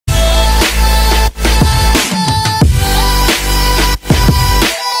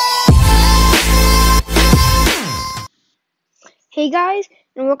guys,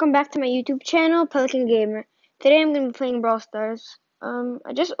 and welcome back to my YouTube channel, Pelican Gamer. Today I'm going to be playing Brawl Stars.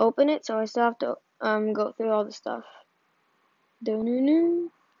 I just opened it, so I still have to go through all the stuff. I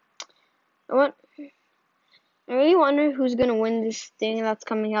really wonder who's going to win this thing that's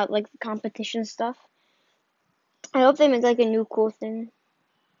coming out, like the competition stuff. I hope they make like a new cool thing.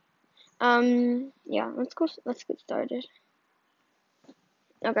 Yeah, let's get started.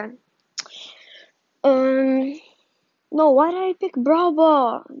 Okay. No, why did I pick Brawl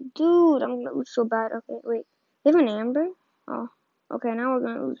Ball? Dude, I'm gonna lose so bad. Okay, wait. They have an Amber? Oh, okay, now we're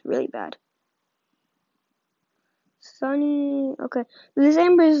gonna lose really bad. Sunny. Okay, this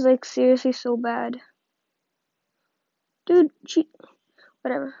Amber is like seriously so bad. Dude,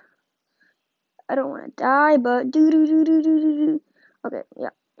 whatever. I don't want to die, but do. Okay, yeah.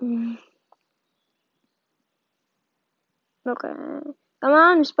 Okay, come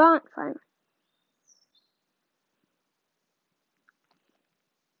on, spawn. Fine.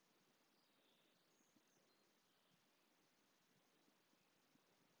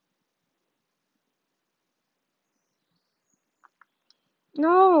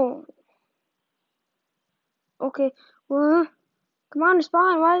 No. Okay. Come on,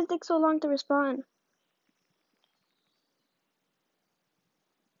 respawn. Why does it take so long to respawn?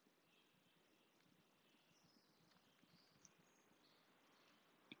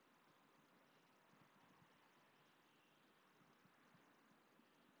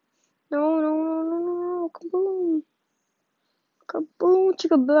 No. Kaboom. Kaboom,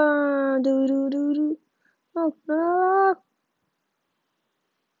 chicka blah, do. No.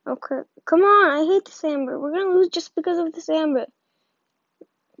 Okay, come on, I hate this Amber. We're gonna lose just because of this Amber.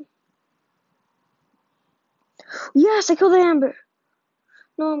 Yes, I killed the Amber.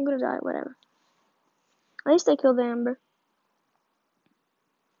 No, I'm gonna die, whatever. At least I killed the Amber.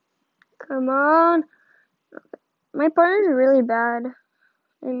 Come on. Okay. My partner's really bad.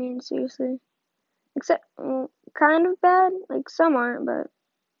 I mean, seriously. Except, kind of bad. Like, some aren't, but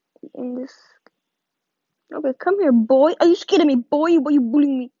in this... Okay, come here, boy. Are you scared of me, boy? Why are you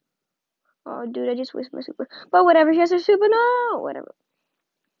bullying me? Oh, dude, I just wasted my super. But whatever, she has her super. No, whatever.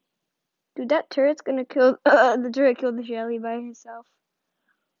 Dude, that turret's gonna kill... the turret killed the Shelly by herself.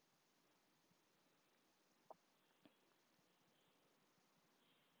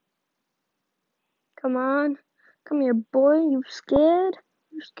 Come on. Come here, boy. You scared?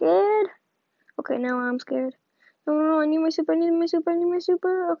 You scared? Okay, now I'm scared. No, I need my super, I need my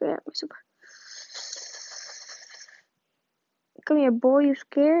super. Okay, I have my super. Come here, boy. You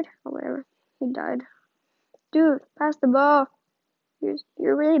scared? Or whatever. He died. Dude, pass the ball.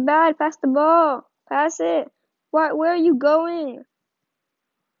 You're really bad. Pass the ball. Pass it. Where are you going?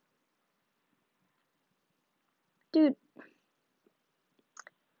 Dude.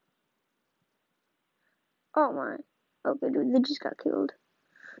 Oh my. Okay, dude, they just got killed.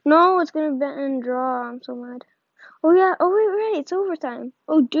 No, it's gonna bet and draw. I'm so mad. Oh yeah. Oh wait, right. It's overtime.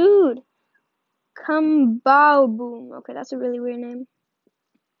 Oh, dude. Bow Boom. Okay, that's a really weird name.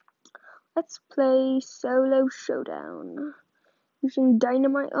 Let's play Solo Showdown. Using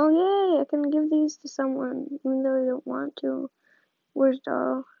Dynamite. Oh, yay! I can give these to someone, even though I don't want to. Where's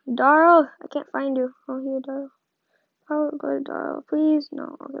Darl? Darl! I can't find you. Oh, here, Darl. Oh, go to Darl. Please?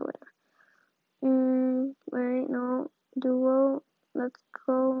 No. Okay, whatever. Wait, no. Duo. Let's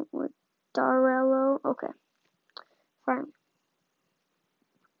go with Darrello. Okay. Fine.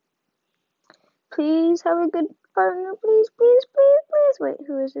 Please have a good partner. Please. Wait,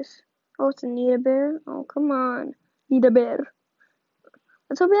 who is this? Oh, it's Anita Bear. Oh, come on. Anita Bear.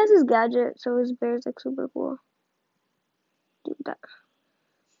 Let's hope he has his gadget, so his bear's like super cool. Do that.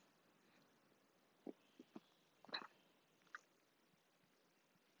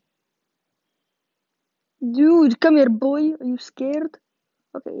 Dude, come here, boy. Are you scared?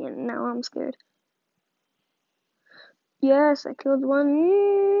 Okay, yeah, now I'm scared. Yes, I killed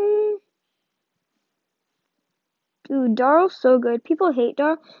one. Dude, Daryl's so good. People hate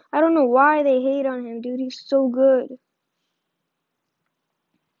Daryl. I don't know why they hate on him, dude. He's so good.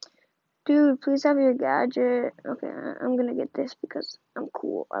 Dude, please have your gadget. Okay, I'm gonna get this because I'm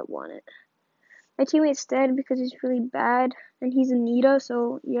cool. I want it. My teammate's dead because he's really bad, and he's a Nita,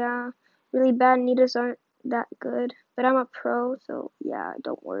 so yeah, really bad Nitas aren't that good. But I'm a pro, so yeah,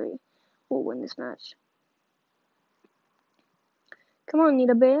 don't worry. We'll win this match. Come on,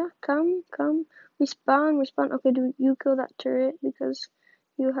 Nita Bear. Come. Respawn. Okay, do you kill that turret because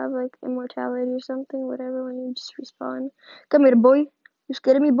you have like immortality or something, whatever, when you just respawn. Come here, boy. You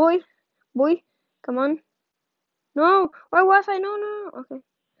scared of me, boy? Boy? Come on. No! Why Wi-Fi? No. Okay.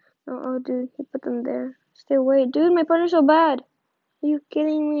 No, oh, dude, he put them there. Stay away. Dude, my partner's so bad. Are you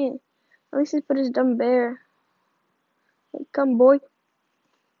kidding me? At least he put his dumb bear. Hey, come, boy.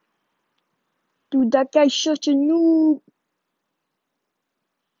 Dude, that guy's such a noob.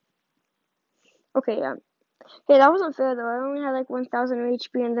 Okay, yeah. Hey, that wasn't fair, though. I only had like 1,000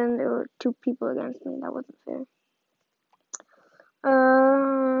 HP, and then there were 2 people against me. That wasn't fair.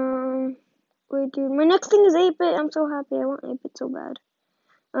 Wait, dude. My next thing is 8-bit. I'm so happy. I want 8-bit so bad.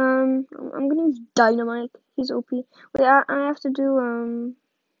 I'm gonna use Dynamite. He's OP. Wait, I have to do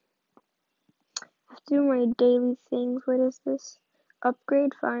my daily things. What is this?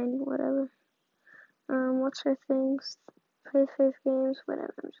 Upgrade? Fine, whatever. What's her things? Play 5 games,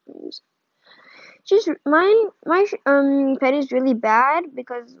 whatever. I'm just gonna use it. My pet is really bad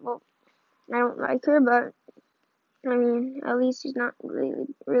because, well, I don't like her, but I mean, at least she's not really,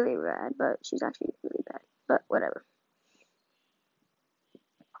 really bad, but she's actually really bad. But whatever.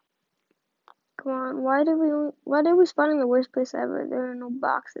 Come on, why did we spawn in the worst place ever? There are no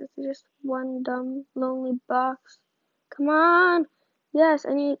boxes. There's just one dumb, lonely box. Come on. Yes,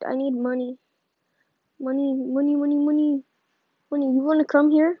 I need money. Money, money, money, money. Money, you wanna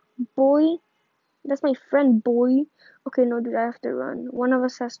come here, boy? That's my friend, boy. Okay, no, dude, I have to run. One of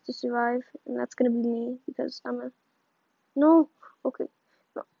us has to survive, and that's gonna be me because I'm a. No. Okay.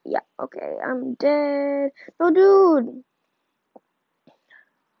 No. Yeah. Okay. I'm dead. No, dude.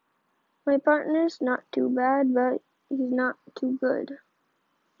 My partner's not too bad, but he's not too good.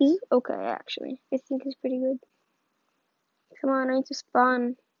 He's okay, actually. I think he's pretty good. Come on, I need to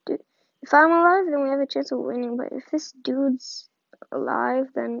spawn. Dude, if I'm alive, then we have a chance of winning. But if this dude's alive,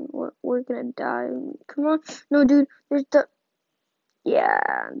 then we're gonna die. Come on. No, dude. There's the.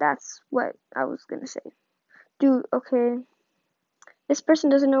 Yeah, that's what I was gonna say. Dude, okay. This person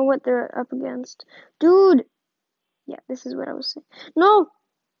doesn't know what they're up against. Dude! Yeah, this is what I was saying. No!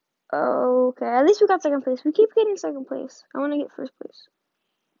 Okay, at least we got second place. We keep getting second place. I want to get first place.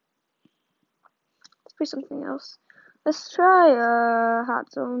 Let's play something else. Let's try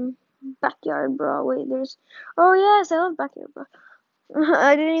Hot Zone. Backyard Brawl. Wait, there's... Oh, yes, I love Backyard Brawl.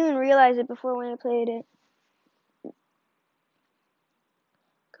 I didn't even realize it before when I played it.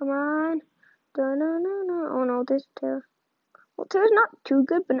 Come on. Da-na-na-na. Oh, no, there's Tara. Well, Tara's not too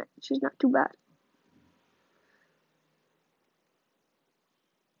good, but she's not too bad.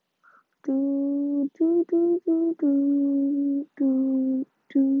 Do, do, do, do, do, do,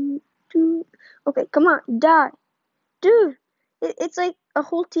 do, do. Okay, come on, die. Dude, it's like a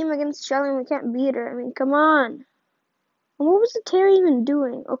whole team against Shelly and we can't beat her. I mean, come on. And what was the Terry even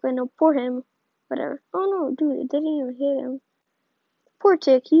doing? Okay, no, poor him. Whatever. Oh no, dude, it didn't even hit him. Poor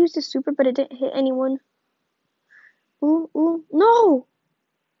Tick, he used his super, but it didn't hit anyone. Ooh, ooh, no!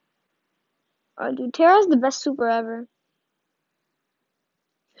 Oh, dude, Tara's the best super ever.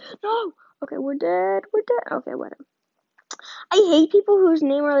 No! Okay, we're dead. We're dead. Okay, whatever. I hate people whose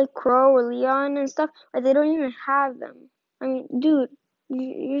name are like Crow or Leon and stuff, but they don't even have them. I mean, dude,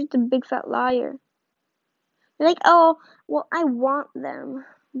 you're the big fat liar. You're like, oh, well, I want them,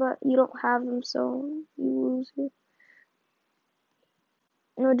 but you don't have them, so you lose it.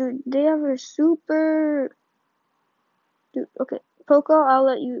 No, dude, they have a super. Dude, okay, Poco, I'll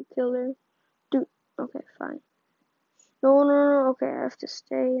let you kill her. Dude, okay, fine. No, no, no, okay, I have to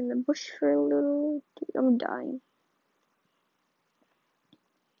stay in the bush for a little. Dude, I'm dying.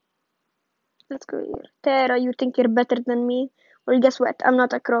 Let's go here. Tara, you think you're better than me? Well, guess what? I'm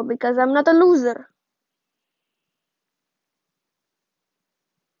not a crow because I'm not a loser.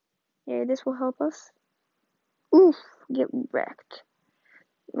 Yeah, this will help us. Oof, get wrecked.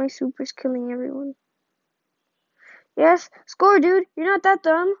 My super's killing everyone. Yes, score, dude. You're not that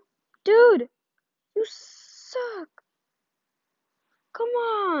dumb. Dude, you suck. Come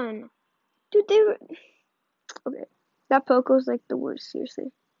on. Dude, they were... Okay, that Poco's like the worst,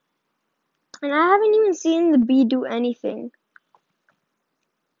 seriously. And I haven't even seen the bee do anything.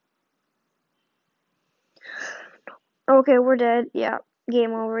 Okay, we're dead. Yeah,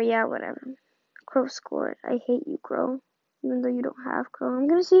 game over. Yeah, whatever. Crow scored. I hate you, Crow. Even though you don't have Crow. I'm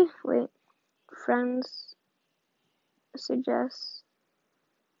gonna see. Wait. Friends. Suggest.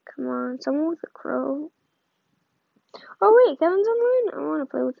 Come on. Someone with a Crow. Oh, wait. Kevin's online? I want to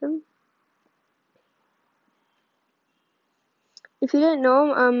play with him. If you didn't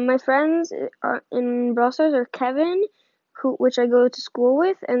know, my friends are in Brawl Stars are Kevin, which I go to school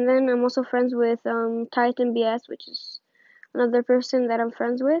with, and then I'm also friends with Titan BS, which is another person that I'm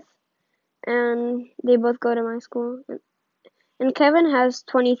friends with, and they both go to my school. And Kevin has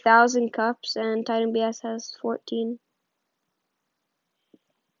 20,000 cups, and Titan BS has 14.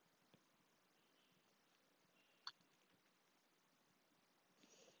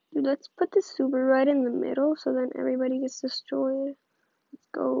 Dude, let's put this super right in the middle, so then everybody gets destroyed. Let's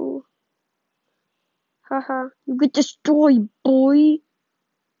go. Haha. You get destroyed, boy.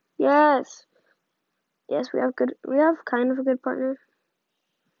 Yes. Yes, we have kind of a good partner.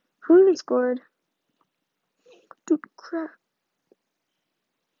 Who even scored? Dude, crap.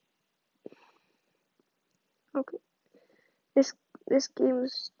 Okay. This this game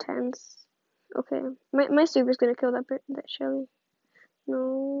is tense. Okay. My super's gonna kill that Shelly.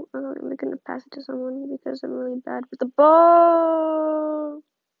 No, I'm gonna pass it to someone because I'm really bad with the ball.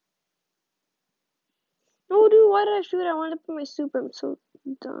 No, dude, why did I shoot it? I wanted to put my super. I'm so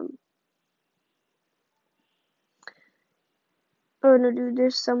dumb. Oh no, dude,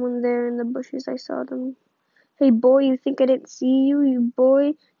 there's someone there in the bushes. I saw them. Hey, boy, you think I didn't see you, you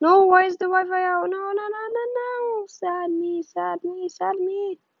boy? No, why is the Wi-Fi out? No, no, no, no, no. Sad me, sad me, sad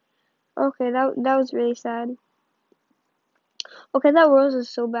me. Okay, that was really sad. Okay, that Rose is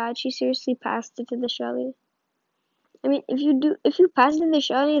so bad. She seriously passed it to the Shelly. I mean, if you pass it to the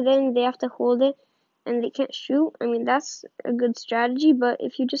Shelly, then they have to hold it and they can't shoot. I mean, that's a good strategy, but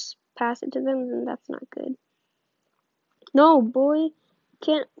if you just pass it to them, then that's not good. No, boy,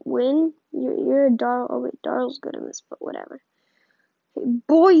 can't win. You're a Darl. Oh wait, Darl's good in this, but whatever. Hey,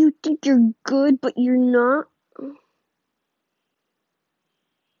 boy, you think you're good, but you're not.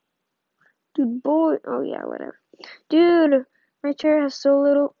 Dude, boy. Oh yeah, whatever. Dude, my chair has so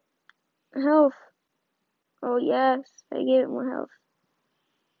little health. Oh yes, I gave it more health.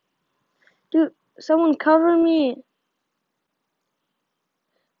 Dude, someone cover me.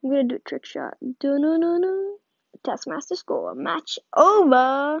 I'm gonna do a trick shot. Do no no no. Taskmaster score. Match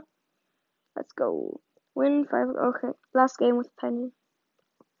over. Let's go. Win 5. Okay, last game with Penny.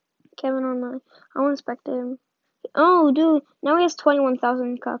 Kevin online. I want to spectate him. Oh, dude. Now he has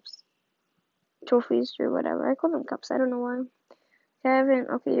 21,000 cups. Trophies or whatever. I call them cups. I don't know why. Kevin.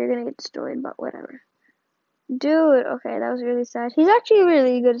 Okay, you're gonna get destroyed, but whatever. Dude. Okay, that was really sad. He's actually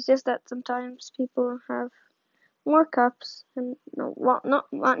really good. It's just that sometimes people have more cups. And no, well, not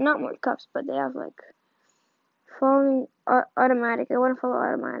more cups, but they have like following automatic. I want to follow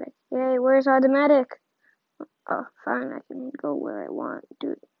automatic. Yay, where's automatic? Oh, fine, I can go where I want,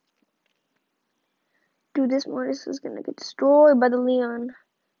 dude. Dude, this Mortis is gonna get destroyed by the Leon.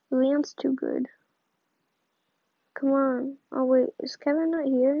 The Leon's too good. Come on. Oh, wait, is Kevin not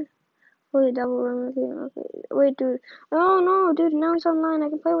here? Holy double room with him. Okay, wait, dude. Oh, no, dude, now he's online. I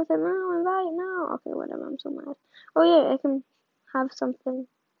can play with him now. Invite now. Okay, whatever, I'm so mad. Oh, yeah, I can have something.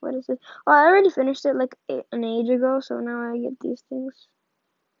 What is it? Oh, I already finished it like an age ago, so now I get these things.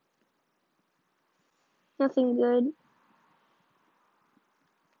 Nothing good.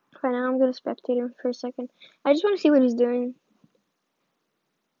 Right now, I'm gonna spectate him for a second. I just want to see what he's doing.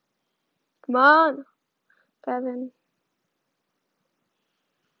 Come on, Kevin.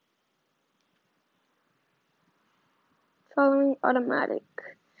 Following automatic.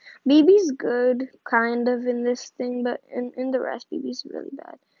 BB's good, kind of, in this thing, but in the rest, BB's really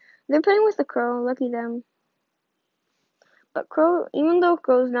bad. They're playing with the Crow, lucky them. But Crow, even though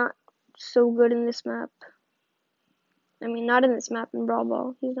Crow's not so good in this map, I mean, not in this map, in Brawl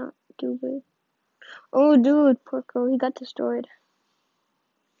Ball, he's not too good. Oh, dude, poor Crow, he got destroyed.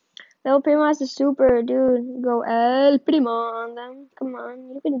 El Primo has a super, dude. Go El Primo on them. Come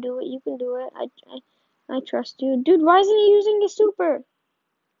on, you can do it, you can do it. I trust you. Dude, why isn't he using the super?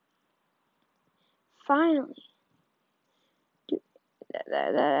 Finally. Dude,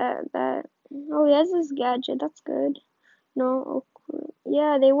 that. Oh, he has this gadget, that's good. No, okay.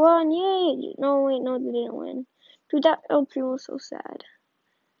 Yeah, they won, yay! No, wait, no, they didn't win. Dude, that El Primo was so sad.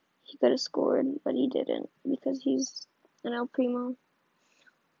 He could have scored, but he didn't, because he's an El Primo.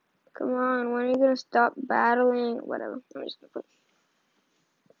 Come on, when are you gonna stop battling? Whatever, I'm just gonna put...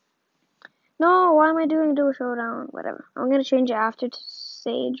 No, why am I doing dual showdown? Whatever. I'm gonna change it after to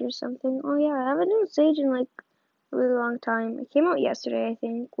Sage or something. Oh yeah, I haven't done Sage in like a really long time. It came out yesterday, I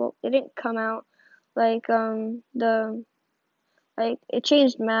think. Well, it didn't come out. Like it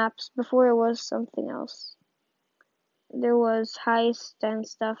changed maps. Before it was something else. There was Heist and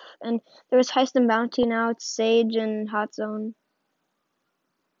stuff, and there was Heist and Bounty. Now it's Sage and Hot Zone.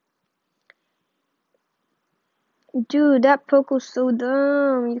 Dude, that Poco's so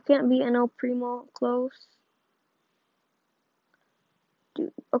dumb. You can't beat an El Primo close.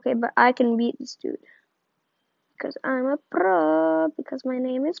 Dude, okay, but I can beat this dude. Because I'm a pro. Because my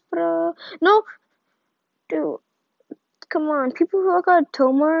name is Pro. No! Dude, come on. People who got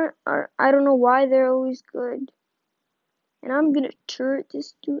Tomar are, I don't know why they're always good. And I'm gonna turret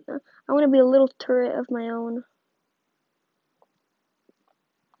this dude. I want to be a little turret of my own.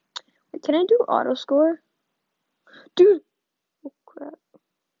 Wait, can I do auto score? Dude! Oh crap.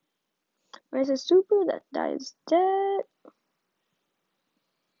 Where's a super that dies dead?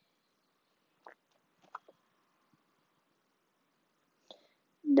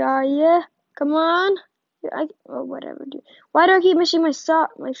 die. Yeah, come on. Oh, whatever, dude. Why do I keep missing my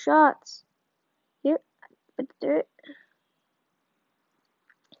shots? Here, but there.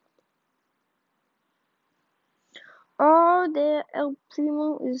 Oh, the El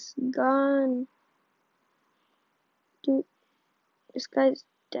Primo is gone. Dude, this guy's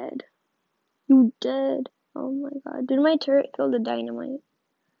dead. You dead. Oh my god. Did my turret kill the dynamite?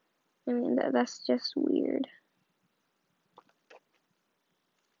 I mean, that's just weird.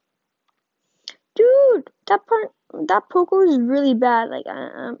 Dude, that Poco is really bad. Like,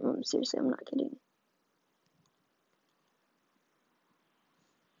 I'm seriously, I'm not kidding.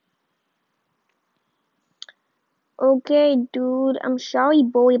 Okay, dude, I'm sorry,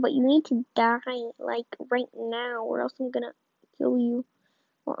 boy, but you need to die, like, right now, or else I'm gonna kill you.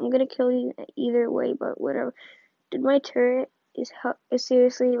 Well, I'm gonna kill you either way, but whatever. Dude, my turret is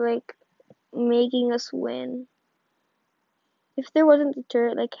seriously, like, making us win. If there wasn't a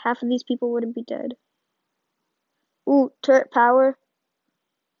turret, like, half of these people wouldn't be dead. Ooh, turret power.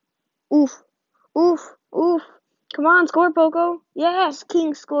 Oof, oof, oof. Come on, score, Poco. Yes,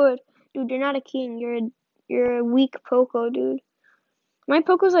 King scored. Dude, you're not a king. You're a weak Poco, dude. My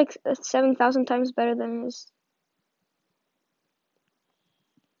Poco's like 7,000 times better than his.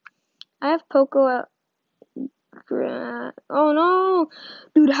 I have Poco at. Oh no!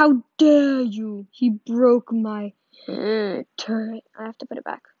 Dude, how dare you! He broke my turret. I have to put it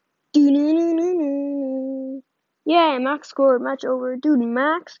back. Yeah, Max scored. Match over. Dude,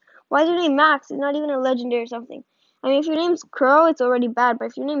 Max? Why is your name Max? He's not even a legendary or something. I mean, if your name's Crow, it's already bad. But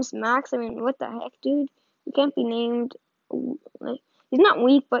if your name's Max, I mean, what the heck, dude? You can't be named. Like, he's not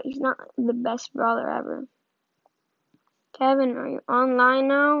weak, but he's not the best brawler ever. Kevin, are you online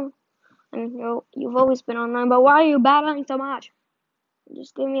now? And you've always been online, but why are you battling so much?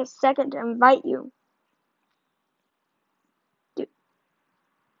 Just give me a second to invite you. Dude.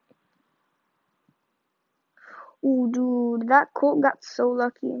 Ooh, dude, that Colt got so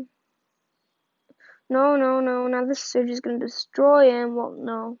lucky. No, now this Surge is gonna destroy him. Well,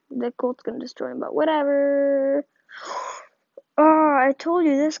 no, the Colt's gonna destroy him, but whatever. Oh, I told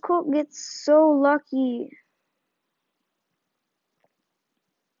you, this Colt gets so lucky.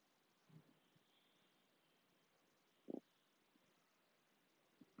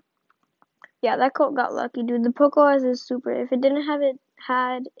 Yeah, that Colt got lucky, dude. The Poco has his super. If it didn't have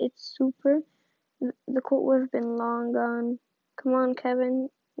had its super, the Colt would have been long gone. Come on, Kevin.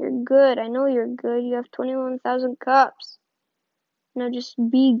 You're good. I know you're good. You have 21,000 cups. Now just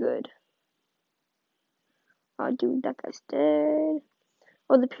be good. Oh, dude, that guy's dead.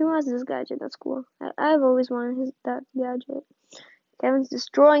 Oh, the Primo has this gadget. That's cool. I've always wanted that gadget. Kevin's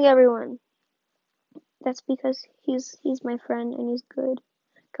destroying everyone. That's because he's my friend and he's good.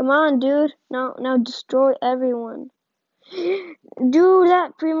 Come on, dude. Now destroy everyone. Dude,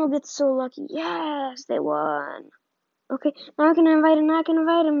 that Primo gets so lucky. Yes, they won. Okay, now I can invite him. Now I can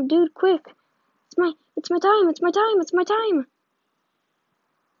invite him. Dude, quick. It's my time. It's my time. It's my time.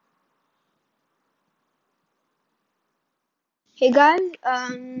 Hey guys,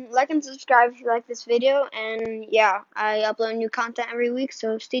 like and subscribe if you like this video, and yeah, I upload new content every week,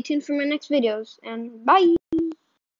 so stay tuned for my next videos, and bye!